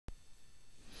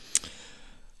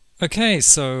Okay,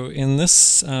 so in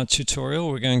this tutorial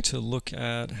we're going to look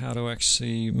at how to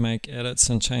actually make edits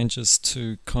and changes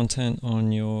to content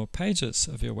on your pages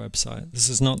of your website. This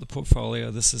is not the portfolio,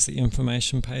 this is the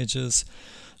information pages,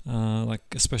 like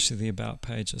especially the about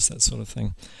pages, that sort of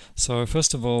thing. So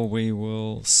first of all we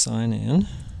will sign in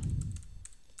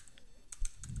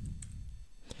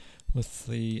with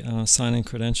the sign-in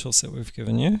credentials that we've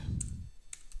given you.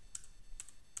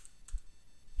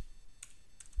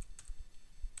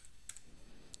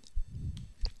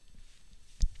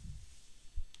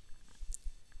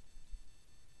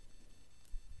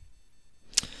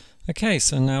 Okay,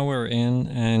 so now we're in,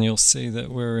 and you'll see that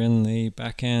we're in the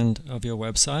back end of your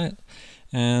website.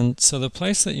 And so the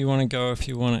place that you want to go if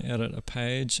you want to edit a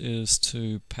page is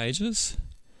to Pages.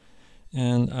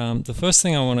 And the first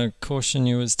thing I want to caution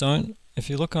you is if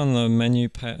you look on the menu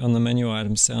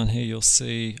items down here, you'll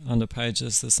see under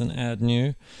Pages there's an Add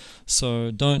New.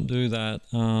 So don't do that.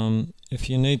 If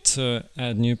you need to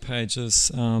add new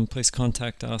pages, please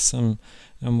contact us and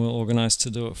we'll organize to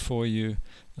do it for you.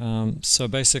 So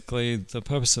basically the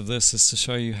purpose of this is to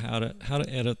show you how to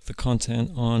edit the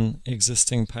content on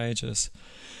existing pages.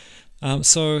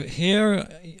 So here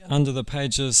under the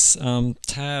Pages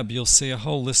tab you'll see a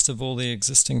whole list of all the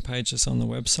existing pages on the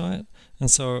website,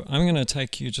 and so I'm going to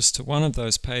take you just to one of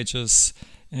those pages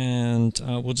and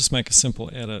we'll just make a simple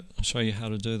edit. I'll show you how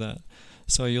to do that.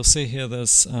 So you'll see here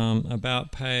there's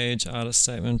about page, artist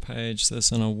statement page,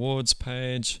 there's an awards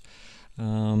page,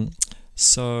 and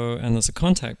there's a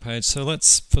contact page. So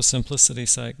let's, for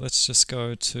simplicity's sake, let's just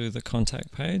go to the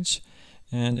contact page.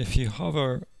 And if you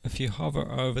hover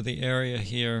over the area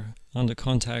here under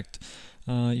contact,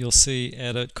 you'll see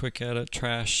edit, quick edit,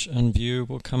 trash, and view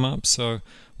will come up. So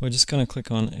we're just going to click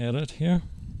on edit here.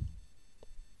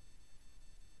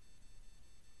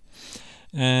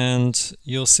 And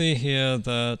you'll see here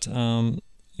that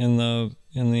in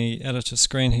the editor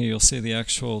screen here, you'll see the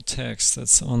actual text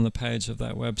that's on the page of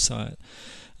that website.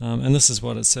 And this is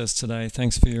what it says today.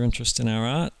 Thanks for your interest in our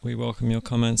art. We welcome your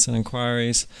comments and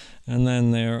inquiries. And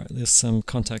then there's some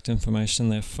contact information,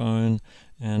 their phone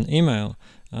and email.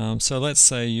 So let's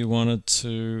say you wanted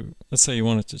to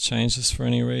change this for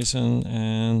any reason,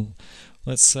 and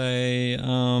let's say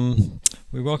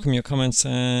we welcome your comments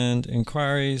and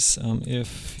inquiries.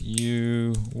 If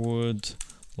you would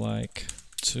like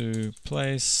to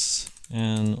place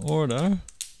an order,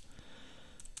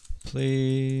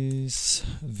 please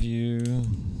view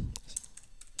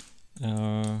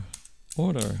our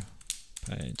order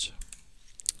page.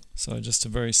 So just a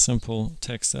very simple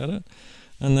text edit.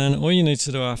 And then all you need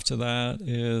to do after that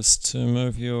is to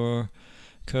move your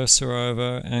cursor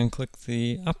over and click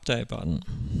the update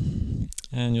button.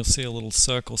 And you'll see a little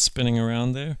circle spinning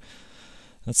around there.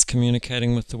 That's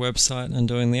communicating with the website and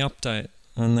doing the update.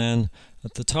 And then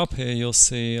at the top here you'll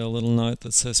see a little note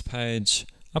that says page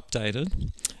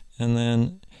updated. And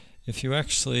then if you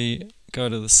actually go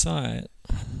to the site,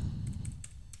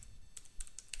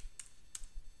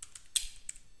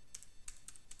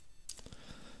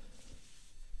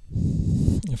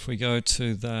 if we go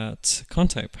to that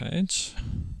contact page,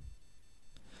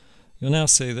 you'll now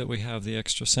see that we have the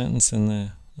extra sentence in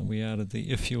there. We added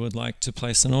the if you would like to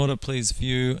place an order, please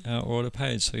view our order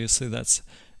page. So you'll see that's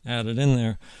added in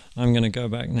there. I'm going to go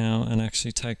back now and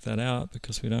actually take that out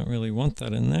because we don't really want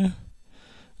that in there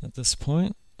at this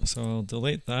point. So I'll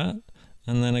delete that,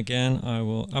 and then again I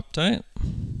will update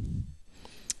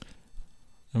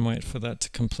and wait for that to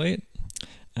complete.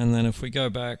 And then if we go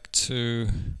back to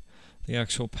the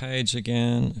actual page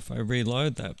again, if I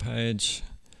reload that page,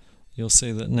 you'll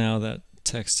see that now that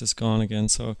text is gone again.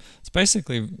 So it's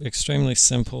basically extremely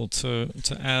simple to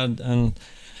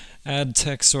add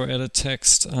text or edit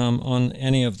text on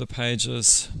any of the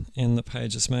pages in the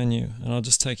Pages menu. And I'll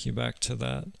just take you back to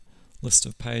that list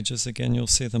of pages again. You'll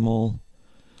see them all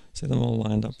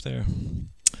lined up there.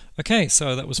 Okay,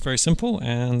 so that was very simple,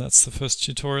 and that's the first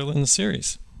tutorial in the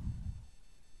series.